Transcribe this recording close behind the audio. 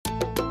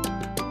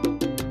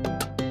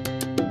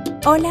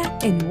Hola,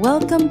 and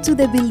welcome to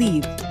the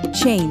Believe,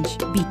 Change,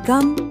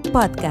 Become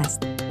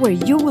podcast, where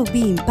you will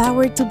be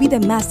empowered to be the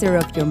master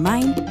of your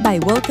mind by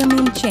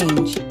welcoming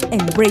change,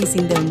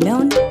 embracing the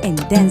unknown, and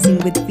dancing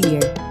with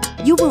fear.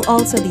 You will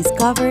also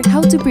discover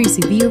how to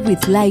persevere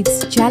with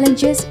life's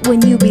challenges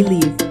when you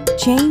believe,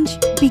 change,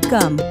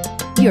 become.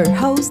 Your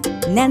host,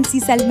 Nancy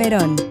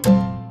Salmeron.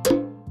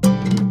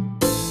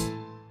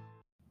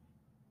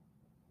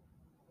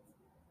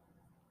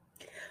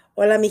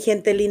 Hola, mi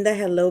gente linda.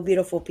 Hello,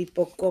 beautiful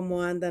people. ¿Cómo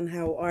andan?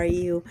 How are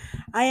you?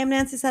 I am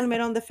Nancy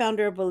Salmeron, the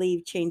founder of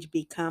Believe, Change,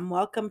 Become.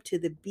 Welcome to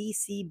the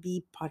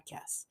BCB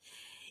podcast.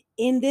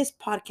 In this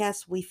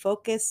podcast, we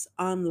focus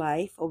on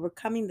life,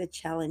 overcoming the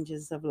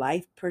challenges of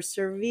life,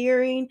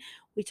 persevering.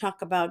 We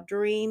talk about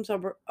dreams,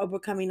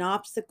 overcoming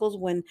obstacles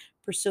when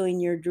pursuing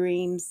your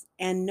dreams,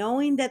 and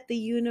knowing that the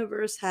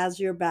universe has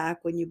your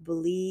back when you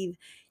believe,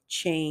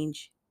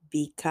 change,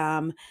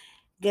 become.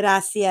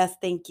 Gracias.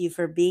 Thank you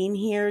for being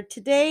here.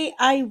 Today,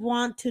 I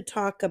want to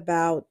talk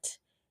about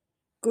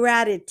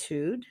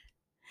gratitude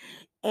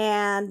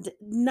and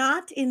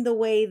not in the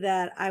way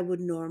that I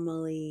would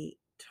normally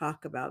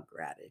talk about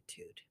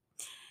gratitude.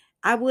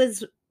 I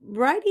was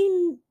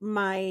writing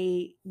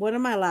my one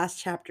of my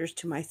last chapters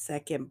to my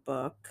second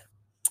book,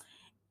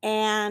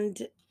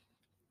 and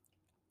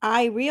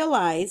I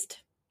realized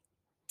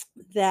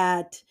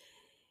that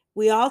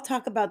we all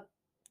talk about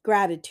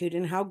gratitude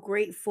and how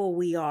grateful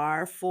we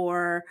are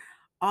for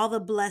all the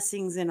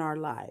blessings in our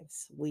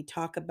lives. We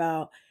talk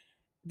about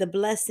the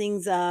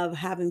blessings of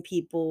having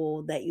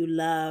people that you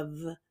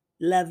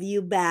love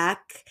you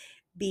back,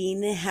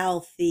 being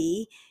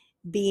healthy,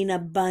 being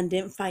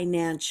abundant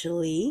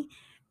financially,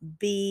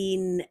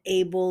 being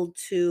able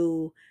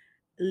to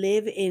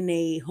live in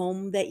a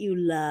home that you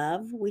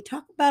love. We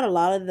talk about a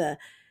lot of the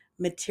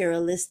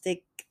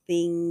materialistic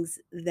things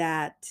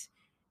that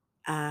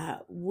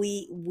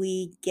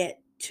we get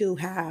to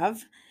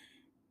have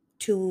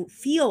to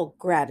feel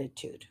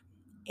gratitude.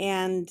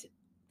 And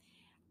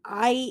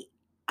I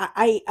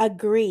I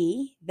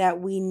agree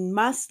that we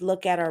must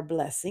look at our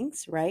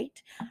blessings, right?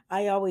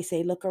 I always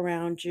say look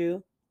around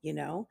you, you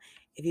know,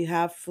 if you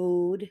have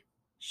food,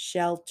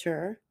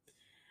 shelter,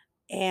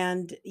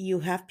 and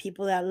you have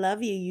people that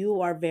love you,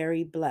 you are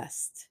very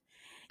blessed.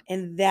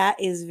 And that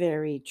is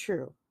very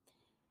true.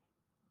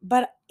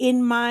 But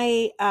in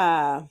my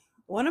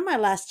one of my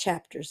last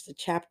chapters, the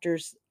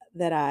chapters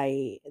that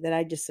I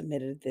just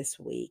submitted this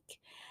week,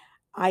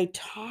 I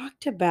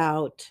talked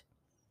about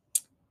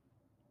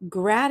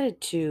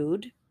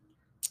gratitude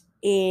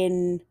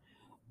in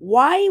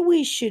why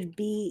we should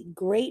be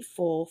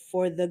grateful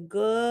for the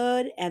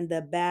good and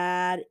the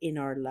bad in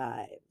our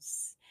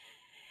lives.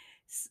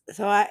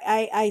 So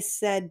I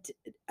said,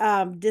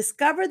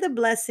 discover the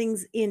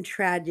blessings in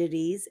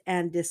tragedies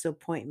and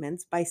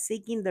disappointments by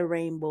seeking the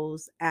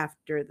rainbows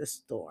after the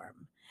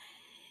storm.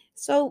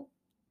 So,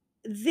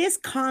 this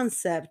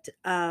concept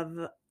of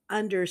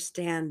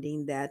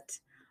understanding that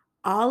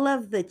all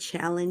of the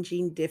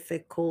challenging,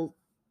 difficult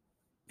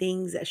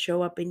things that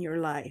show up in your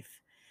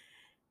life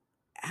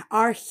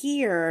are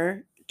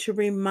here to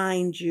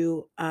remind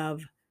you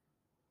of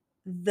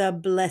the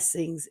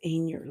blessings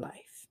in your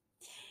life.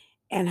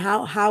 And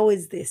how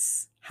is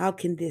this? How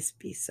can this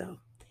be so?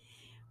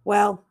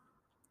 Well,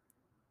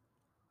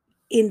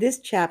 in this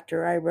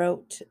chapter I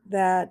wrote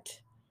that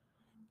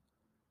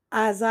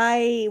as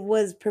I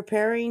was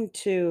preparing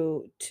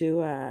to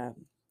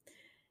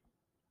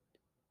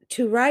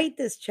write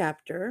this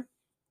chapter,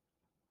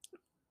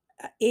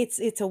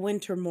 it's a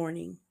winter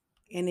morning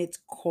and it's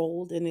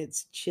cold and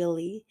it's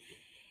chilly.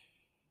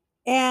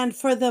 And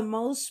for the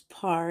most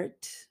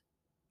part,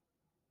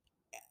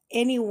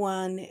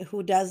 anyone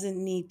who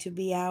doesn't need to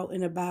be out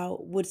and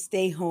about would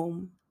stay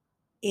home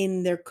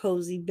in their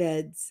cozy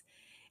beds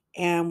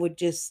and would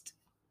just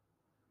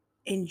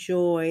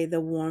enjoy the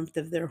warmth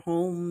of their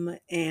home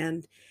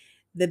and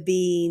the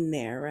being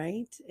there,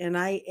 right? And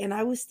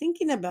I was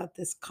thinking about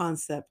this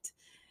concept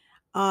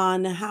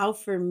on how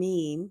for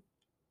me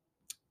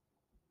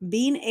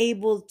being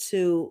able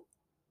to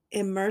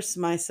immerse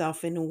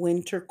myself in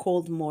winter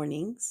cold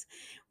mornings.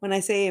 When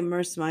I say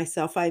immerse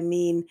myself, I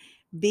mean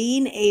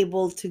being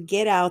able to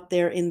get out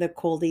there in the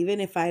cold, even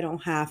if I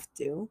don't have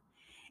to,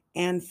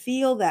 and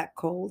feel that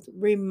cold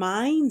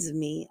reminds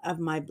me of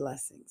my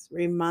blessings,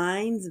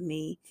 reminds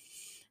me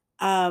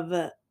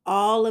of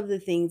all of the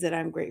things that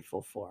I'm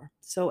grateful for.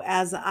 So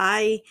as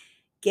I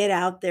get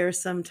out there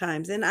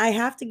sometimes, and I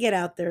have to get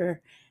out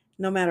there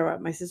no matter what,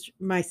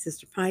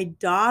 my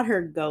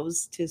daughter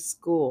goes to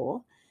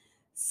school,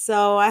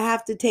 so I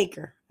have to take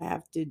her.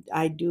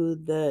 I do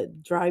the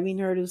driving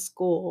her to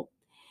school.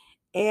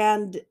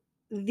 And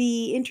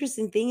the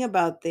interesting thing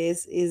about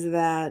this is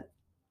that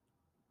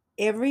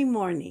every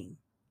morning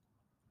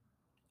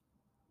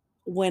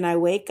when I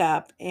wake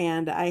up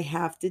and I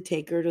have to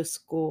take her to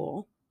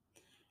school,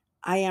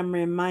 I am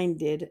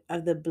reminded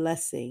of the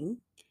blessing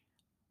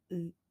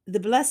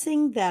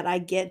that I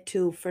get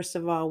to, first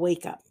of all,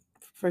 wake up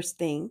first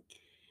thing.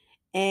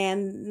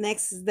 And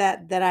next is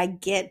that I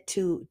get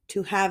to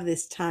have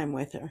this time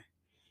with her,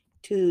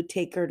 to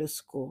take her to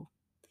school.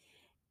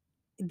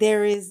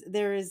 There is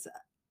there is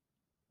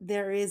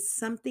there is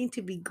something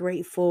to be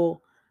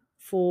grateful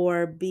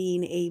for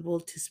being able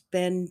to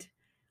spend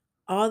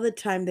all the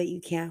time that you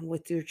can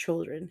with your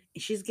children.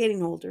 She's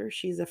getting older.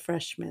 She's a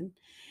freshman.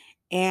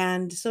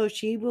 And so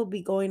she will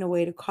be going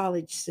away to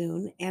college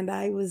soon. And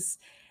I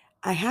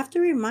have to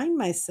remind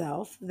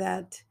myself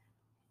that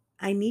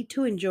I need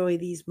to enjoy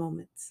these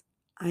moments.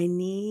 I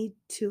need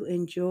to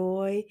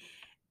enjoy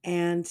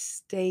and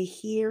stay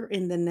here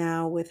in the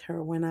now with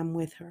her when I'm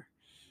with her,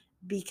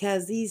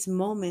 because these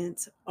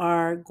moments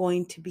are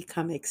going to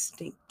become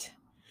extinct.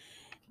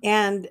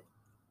 And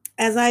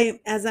as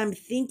I'm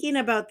thinking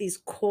about these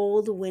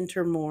cold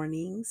winter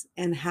mornings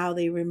and how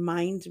they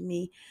remind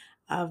me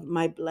of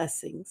my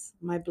blessings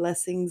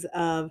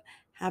of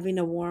having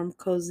a warm,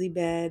 cozy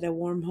bed, a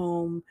warm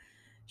home,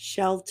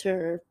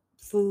 shelter,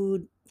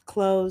 food,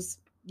 clothes,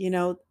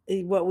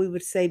 what we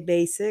would say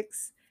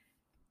basics.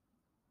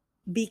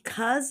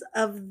 Because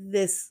of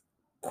this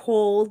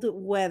cold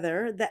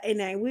weather that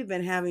we've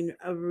been having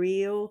a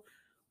real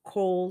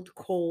cold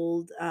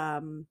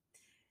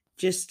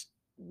just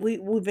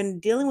we've been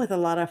dealing with a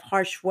lot of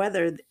harsh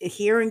weather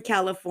here in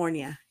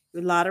California,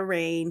 a lot of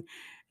rain,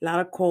 a lot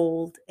of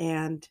cold,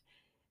 and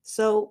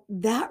so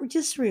that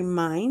just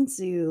reminds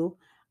you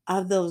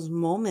of those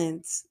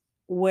moments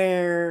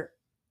where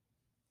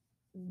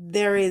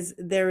there is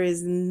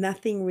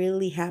nothing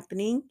really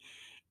happening,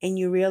 and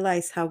you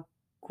realize how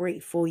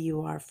grateful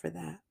you are for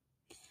that.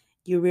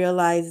 You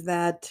realize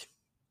that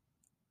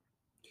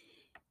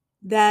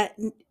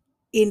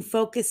in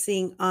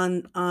focusing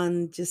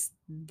on just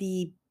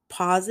the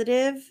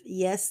positive,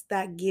 yes,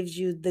 that gives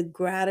you the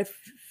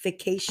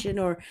gratification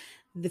or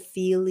the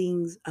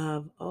feelings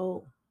of,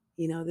 oh,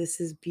 this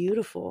is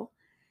beautiful.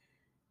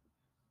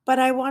 But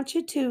I want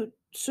you to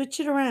switch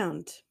it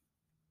around.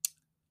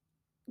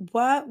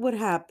 What would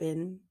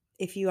happen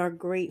if you are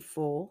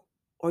grateful,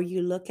 or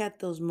you look at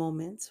those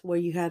moments where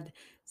you had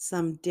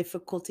some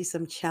difficulty,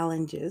 some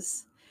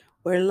challenges,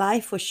 where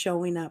life was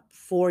showing up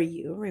for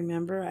you?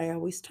 Remember, I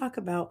always talk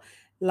about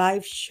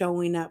life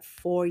showing up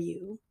for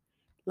you.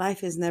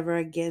 Life is never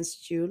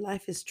against you.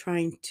 Life is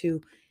trying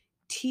to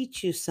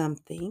teach you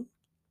something,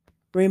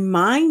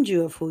 remind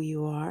you of who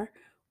you are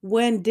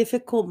when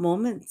difficult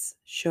moments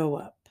show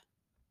up.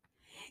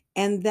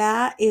 And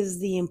that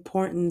is the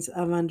importance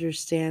of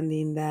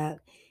understanding that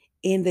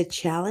in the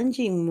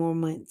challenging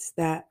moments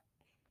that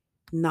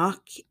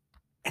knock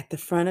at the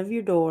front of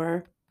your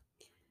door,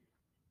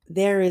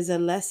 there is a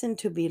lesson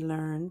to be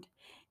learned,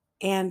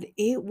 and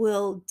it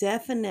will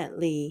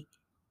definitely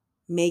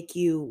make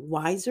you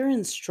wiser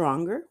and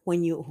stronger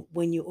when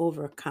you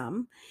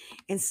overcome.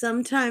 And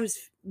sometimes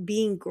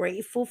being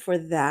grateful for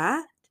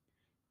that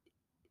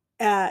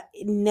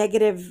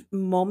negative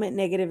moment,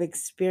 negative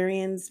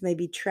experience,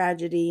 maybe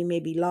tragedy,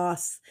 maybe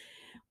loss,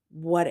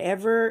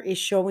 whatever is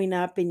showing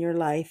up in your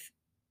life,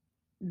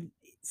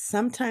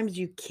 sometimes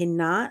you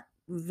cannot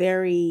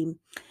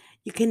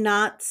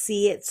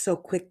see it so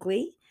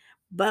quickly.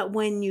 But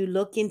when you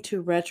look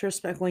into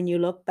retrospect, when you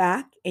look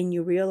back and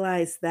you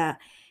realize that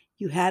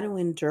you had to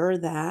endure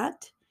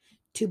that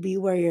to be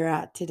where you're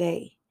at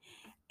today.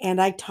 And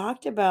I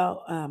talked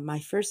about my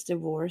first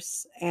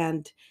divorce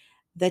and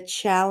the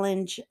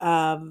challenge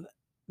of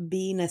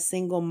being a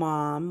single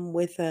mom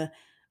with a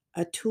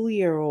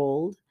 2-year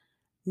old,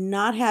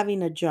 not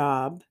having a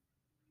job,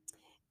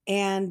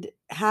 and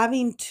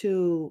having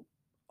to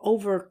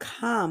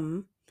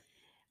overcome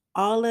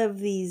all of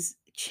these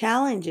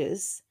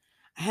challenges.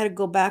 I had to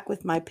go back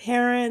with my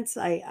parents.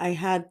 I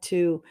had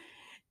to,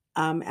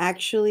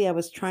 actually, I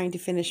was trying to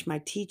finish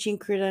my teaching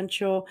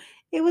credential.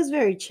 It was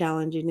very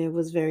challenging, it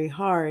was very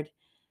hard.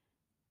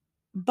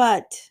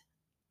 But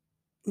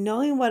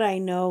knowing what I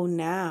know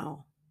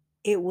now,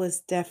 it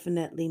was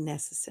definitely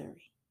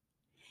necessary.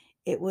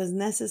 It was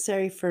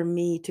necessary for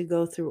me to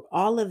go through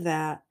all of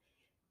that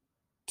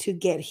to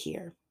get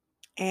here.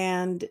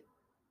 And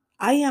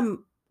I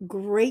am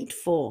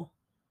grateful.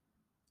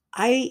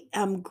 I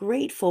am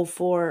grateful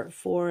for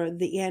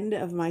the end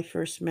of my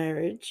first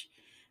marriage,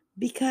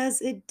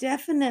 because it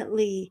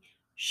definitely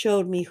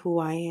showed me who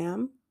I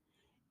am.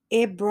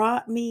 It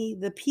brought me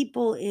the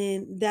people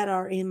in that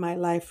are in my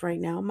life right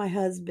now, my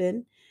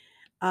husband,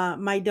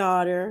 my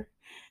daughter,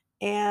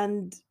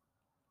 and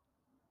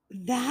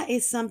that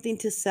is something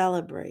to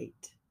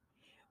celebrate.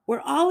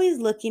 We're always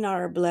looking at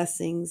our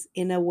blessings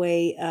in a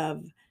way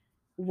of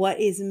what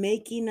is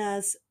making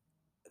us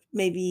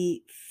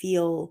maybe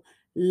feel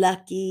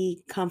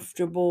lucky,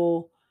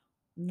 comfortable,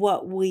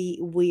 what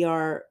we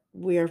are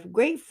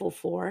grateful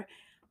for,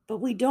 but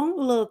we don't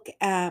look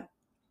at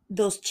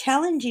those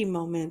challenging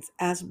moments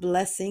as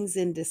blessings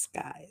in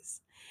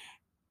disguise,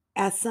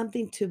 as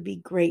something to be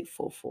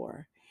grateful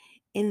for.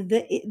 And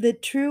the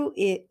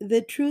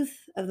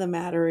truth of the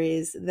matter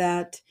is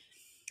that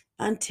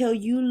until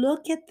you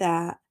look at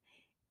that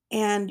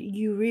and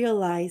you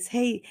realize,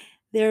 hey,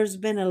 there's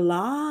been a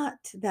lot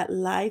that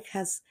life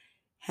has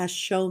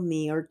shown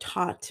me or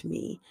taught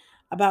me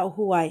about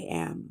who I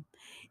am.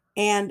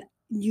 And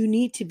you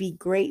need to be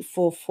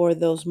grateful for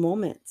those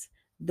moments,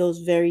 those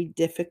very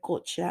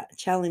difficult,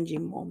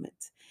 challenging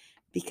moments,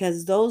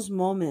 because those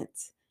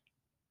moments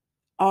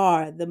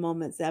are the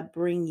moments that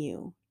bring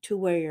you to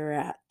where you're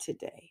at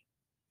today.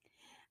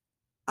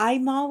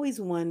 I'm always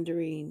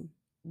wondering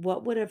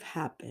what would have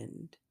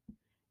happened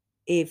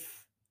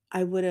if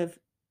I would have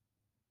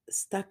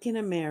stuck in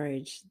a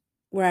marriage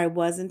where I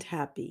wasn't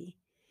happy,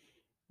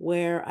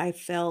 where I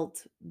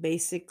felt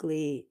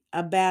basically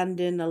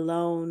abandoned,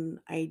 alone.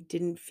 I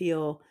didn't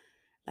feel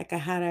like I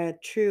had a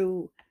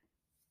true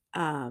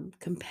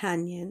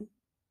companion.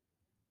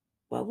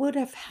 What would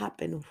have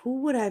happened?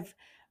 Who would I've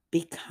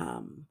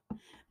become?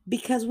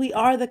 Because we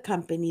are the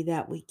company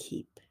that we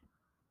keep.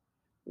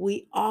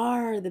 We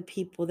are the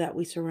people that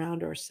we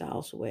surround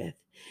ourselves with.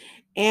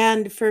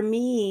 And for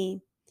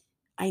me,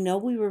 I know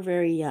we were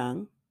very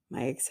young,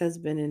 my ex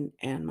husband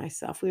and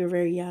myself, we were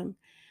very young,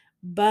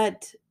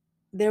 but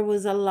there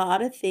was a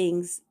lot of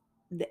things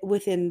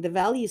within the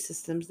value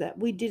systems that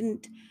we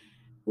didn't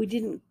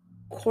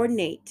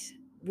coordinate.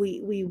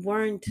 We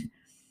weren't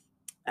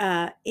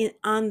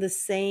on the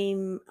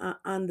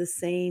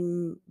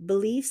same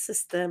belief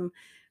system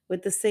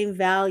with the same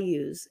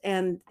values,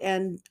 and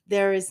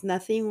there is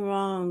nothing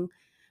wrong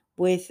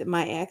with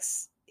my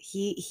ex.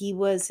 He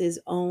was his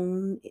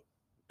own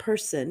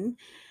person,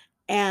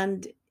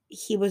 and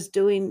he was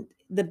doing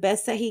the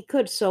best that he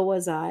could. So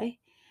was I.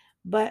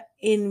 But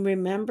in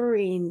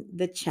remembering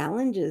the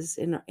challenges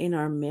in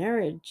our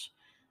marriage,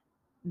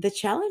 the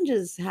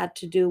challenges had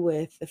to do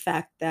with the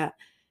fact that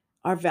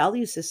our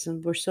value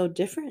systems were so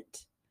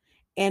different,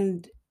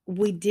 and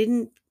we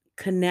didn't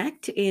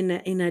connect in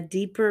a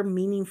deeper,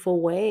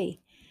 meaningful way.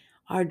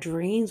 Our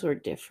dreams were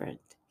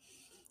different.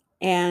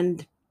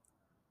 And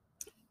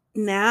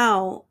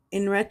now,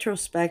 in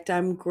retrospect,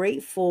 I'm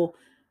grateful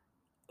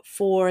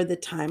for the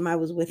time I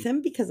was with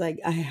him, because I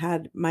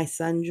had my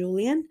son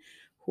Julian,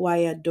 who I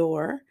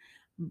adore.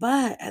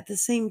 But at the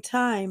same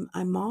time,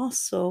 I'm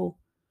also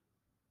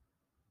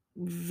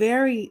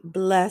very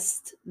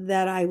blessed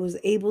that I was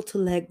able to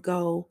let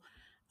go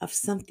of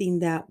something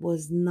that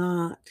was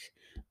not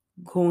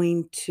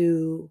going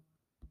to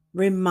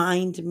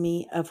remind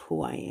me of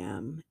who I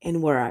am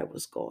and where I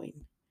was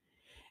going.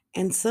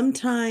 And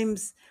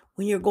sometimes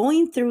when you're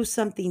going through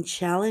something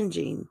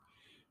challenging,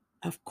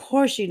 of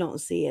course you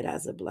don't see it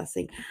as a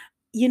blessing.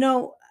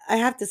 I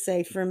have to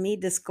say, for me,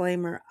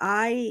 disclaimer,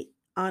 I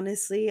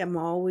honestly am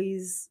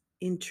always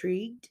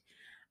intrigued.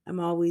 I'm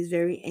always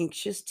very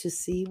anxious to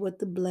see what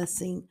the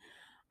blessing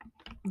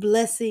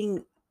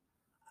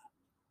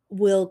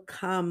will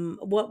come.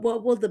 What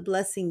will the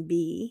blessing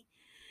be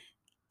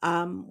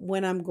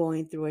when I'm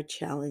going through a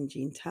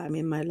challenging time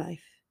in my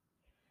life?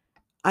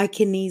 I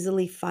can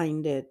easily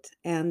find it,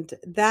 and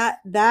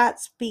that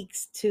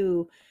speaks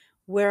to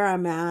where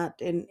I'm at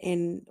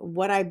and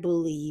what I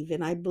believe.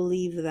 And I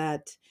believe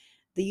that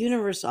the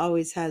universe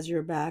always has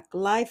your back.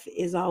 Life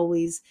is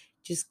always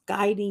just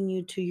guiding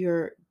you to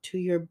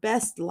your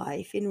best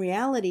life. In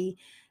reality,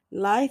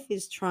 life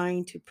is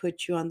trying to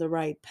put you on the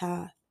right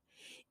path.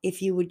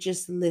 If you would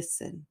just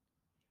listen,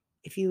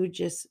 if you would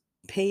just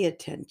pay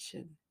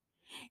attention.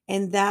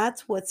 And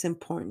that's what's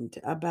important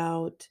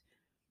about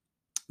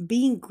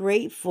being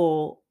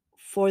grateful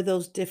for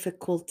those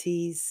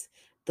difficulties,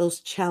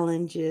 those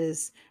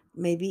challenges,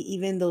 maybe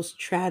even those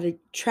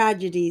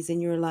tragedies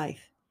in your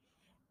life.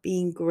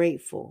 Being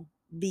grateful,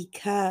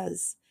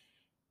 because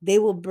they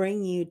will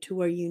bring you to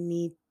where you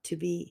need to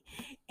be.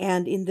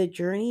 And in the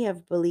journey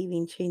of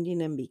believing,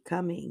 changing, and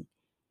becoming,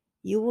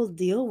 you will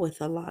deal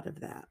with a lot of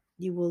that.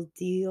 You will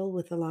deal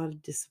with a lot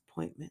of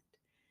disappointment,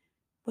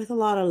 with a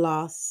lot of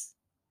loss,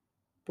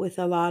 with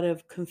a lot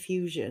of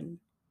confusion.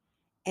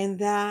 And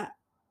that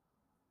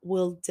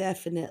will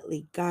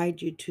definitely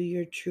guide you to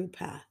your true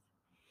path,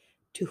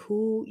 to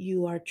who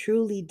you are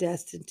truly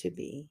destined to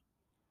be.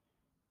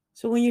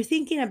 So when you're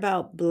thinking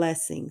about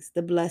blessings,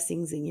 the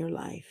blessings in your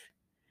life,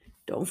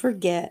 don't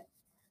forget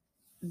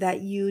that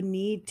you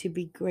need to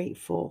be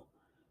grateful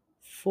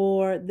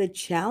for the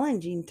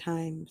challenging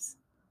times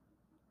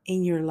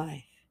in your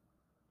life.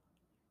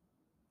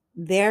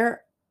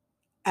 They're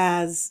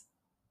as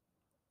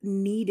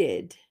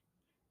needed.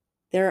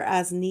 They're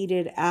as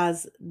needed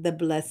as the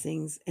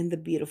blessings and the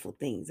beautiful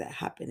things that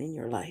happen in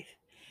your life.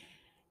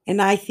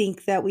 And I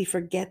think that we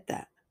forget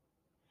that.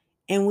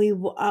 And we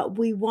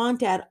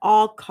want at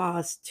all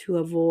costs to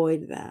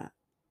avoid that.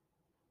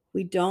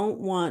 We don't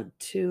want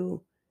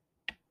to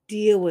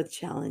deal with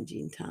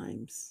challenging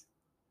times.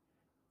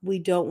 We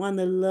don't want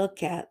to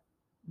look at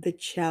the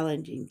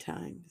challenging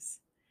times.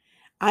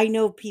 I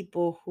know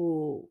people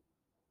who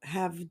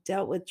have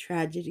dealt with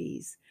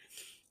tragedies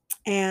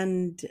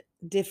and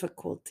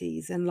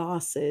difficulties and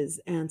losses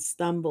and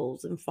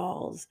stumbles and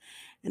falls,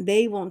 and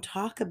they won't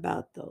talk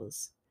about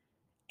those.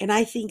 And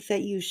I think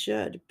that you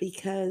should,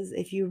 because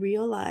if you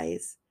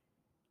realize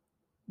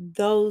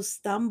those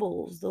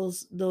stumbles,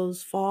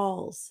 those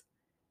falls,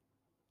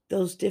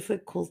 those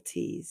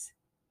difficulties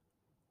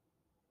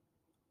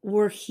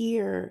were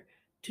here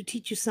to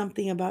teach you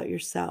something about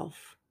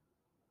yourself.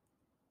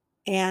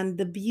 and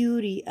the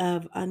beauty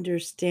of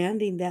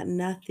understanding that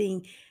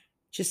nothing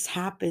just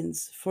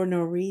happens for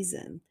no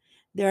reason.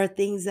 There are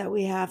things that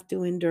we have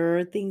to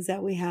endure, things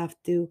that we have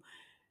to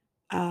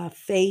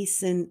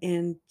face, and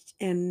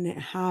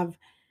have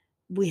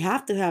we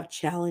have to have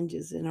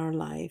challenges in our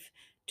life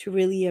to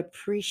really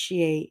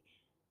appreciate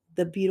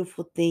the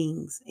beautiful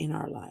things in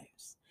our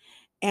lives.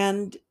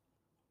 And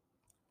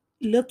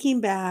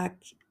looking back,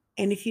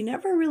 and if you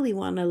never really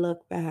want to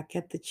look back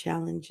at the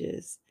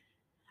challenges,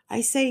 I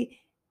say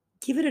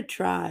give it a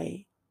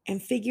try and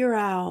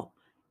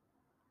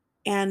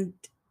and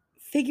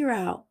figure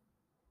out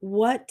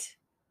what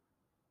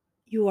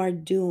you are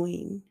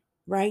doing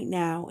right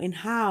now and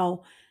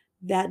how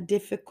that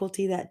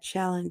difficulty, that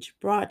challenge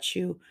brought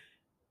you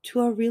to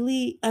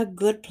a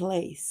good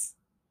place.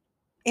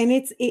 And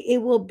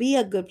it will be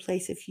a good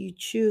place if you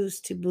choose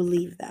to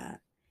believe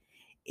that,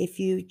 if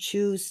you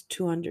choose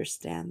to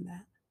understand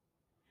that.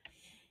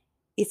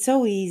 It's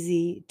so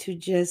easy to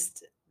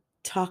just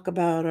talk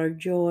about our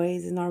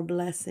joys and our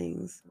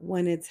blessings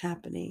when it's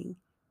happening.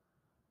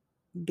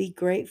 Be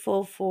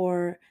grateful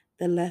for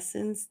the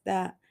lessons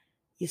that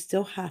you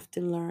still have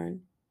to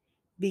learn.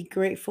 Be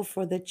grateful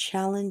for the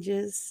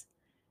challenges,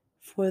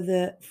 for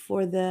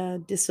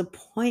the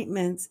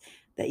disappointments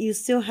that you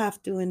still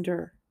have to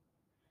endure,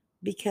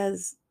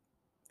 because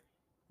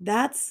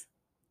that's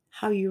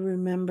how you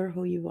remember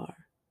who you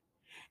are.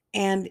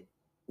 And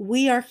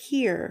we are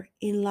here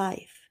in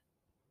life.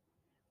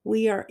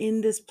 We are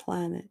in this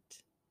planet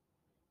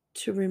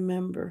to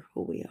remember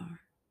who we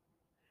are.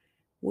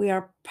 We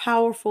are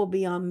powerful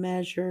beyond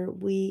measure.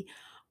 We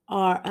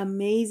are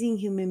amazing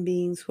human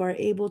beings who are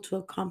able to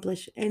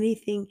accomplish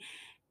anything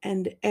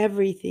and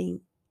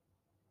everything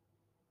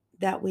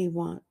that we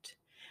want.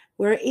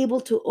 We're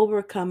able to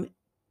overcome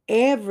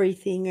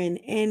everything and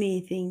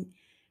anything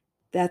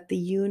that the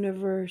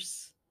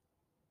universe,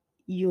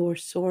 your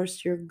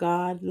source, your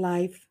God,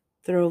 life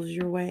throws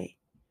your way.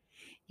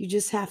 You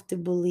just have to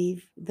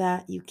believe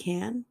that you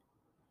can,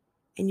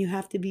 and you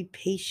have to be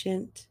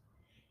patient,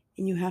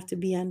 and you have to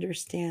be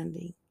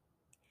understanding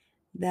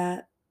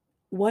that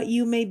what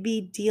you may be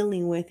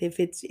dealing with,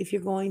 if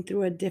you're going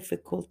through a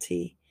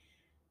difficulty,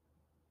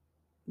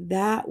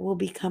 that will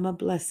become a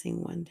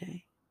blessing one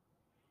day.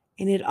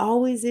 And it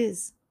always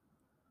is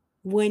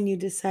when you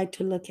decide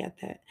to look at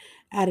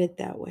it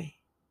that way.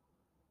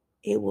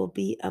 It will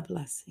be a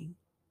blessing.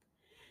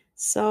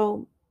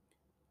 So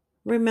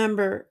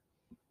remember,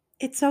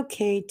 it's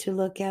okay to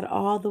look at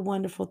all the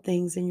wonderful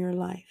things in your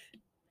life.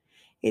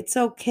 It's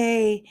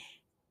okay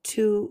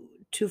to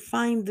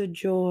find the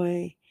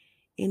joy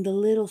in the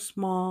little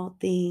small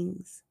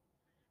things,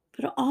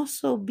 but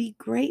also be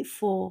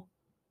grateful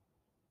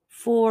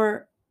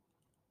for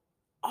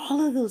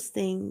all of those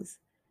things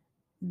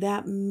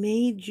that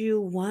made you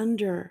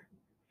wonder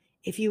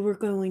if you were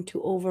going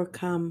to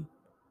overcome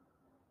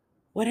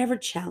whatever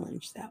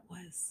challenge that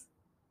was.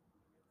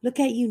 Look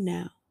at you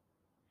now.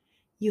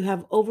 You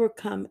have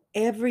overcome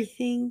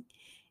everything.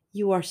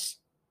 You are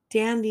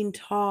standing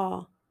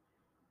tall,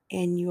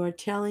 and you are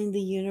telling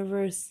the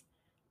universe,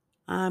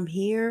 I'm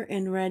here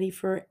and ready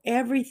for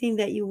everything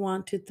that you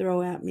want to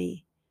throw at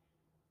me.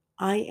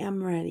 I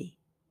am ready.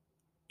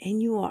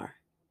 And you are.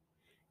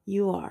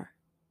 You are.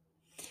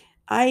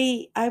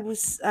 I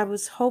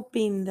was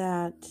hoping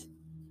that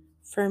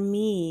for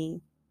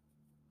me,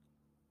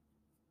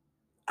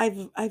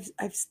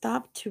 I've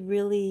stopped to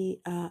really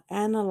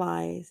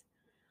analyze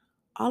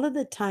all of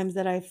the times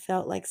that I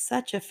felt like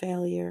such a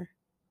failure,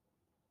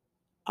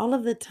 all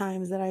of the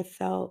times that I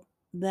felt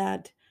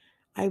that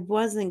I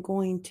wasn't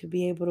going to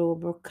be able to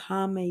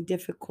overcome a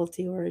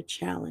difficulty or a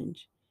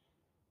challenge.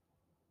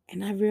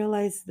 And I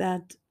realized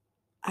that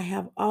I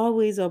have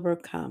always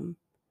overcome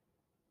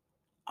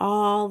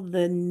all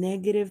the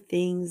negative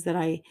things that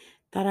I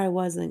thought I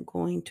wasn't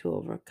going to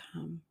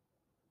overcome.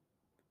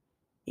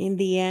 In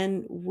the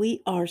end,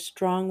 we are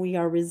strong, we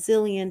are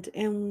resilient,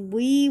 and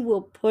we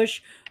will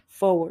push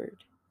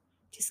forward.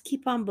 Just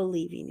keep on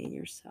believing in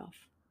yourself.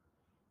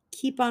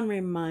 Keep on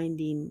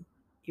reminding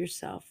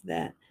yourself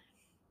that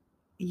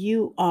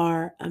you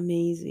are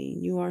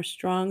amazing, you are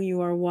strong,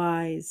 you are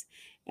wise,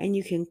 and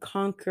you can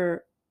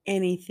conquer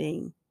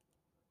anything.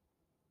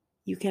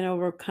 You can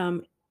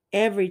overcome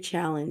every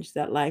challenge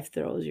that life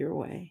throws your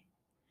way.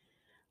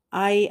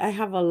 I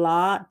have a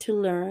lot to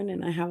learn,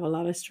 and I have a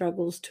lot of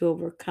struggles to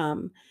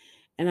overcome,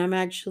 and I'm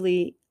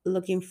actually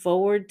looking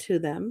forward to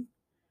them.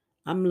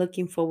 I'm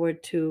looking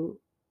forward to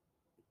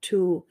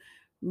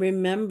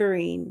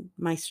remembering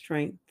my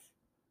strength,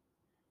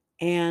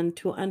 and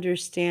to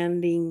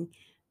understanding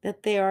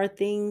that there are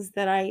things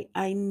that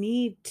I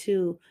need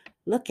to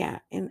look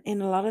at. And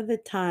a lot of the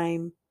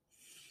time,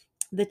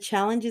 the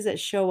challenges that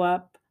show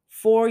up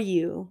for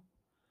you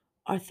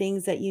are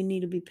things that you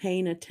need to be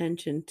paying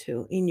attention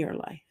to in your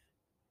life.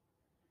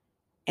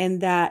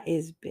 And that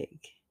is big.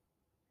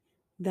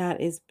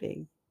 That is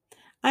big.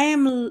 I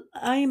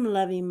am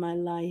loving my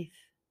life.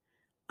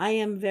 I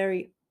am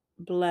very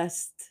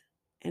blessed,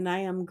 and I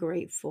am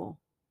grateful.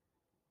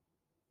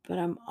 But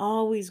I'm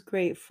always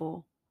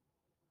grateful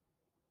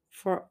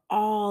for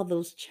all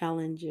those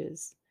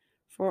challenges,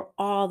 for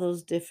all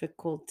those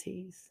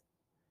difficulties,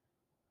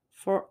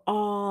 for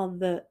all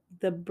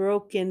the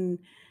broken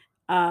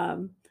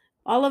um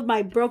all of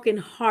my broken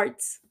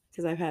hearts,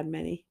 because I've had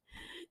many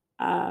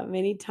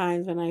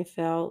times when I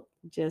felt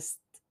just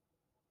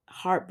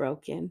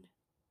heartbroken.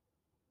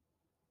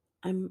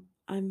 I'm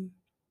i'm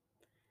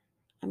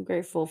i'm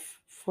grateful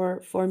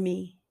for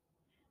me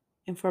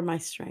and for my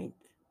strength.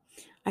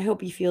 I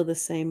hope you feel the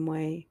same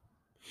way.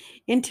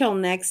 Until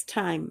next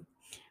time,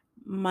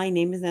 my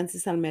name is Nancy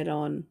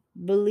Salmeron.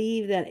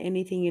 Believe that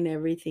anything and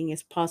everything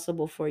is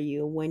possible for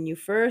you when you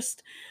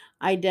first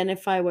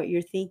identify what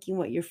you're thinking,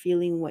 what you're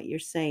feeling, what you're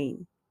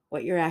saying,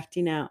 what you're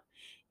acting out.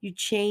 You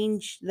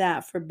change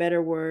that for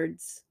better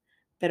words,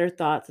 better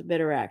thoughts,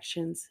 better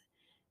actions.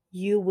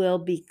 You will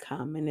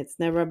become, and it's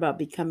never about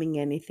becoming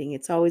anything.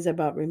 It's always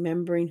about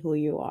remembering who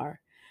you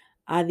are.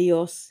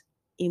 Adios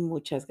y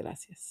muchas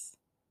gracias.